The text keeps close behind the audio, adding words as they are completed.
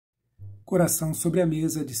Coração sobre a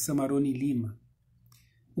mesa, de Samarone Lima.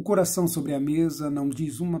 O coração sobre a mesa não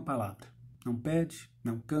diz uma palavra. Não pede,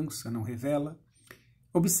 não cansa, não revela.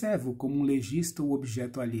 Observo como um legista o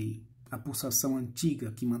objeto alheio, a pulsação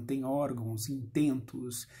antiga que mantém órgãos,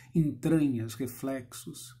 intentos, entranhas,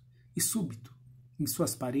 reflexos. E súbito, em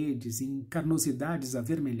suas paredes, em carnosidades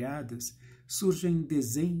avermelhadas, surgem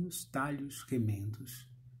desenhos, talhos, remendos.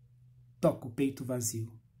 Toco o peito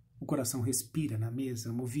vazio. O coração respira na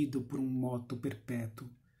mesa, movido por um moto perpétuo.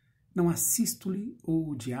 Não há sístole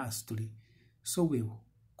ou diástole. Sou eu,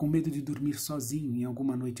 com medo de dormir sozinho em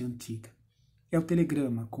alguma noite antiga. É o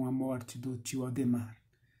telegrama com a morte do tio Ademar.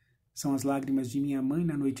 São as lágrimas de minha mãe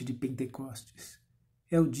na noite de Pentecostes.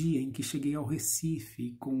 É o dia em que cheguei ao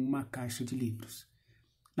Recife com uma caixa de livros.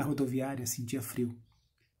 Na rodoviária sentia frio.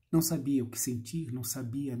 Não sabia o que sentir, não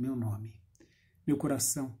sabia meu nome. Meu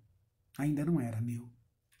coração ainda não era meu.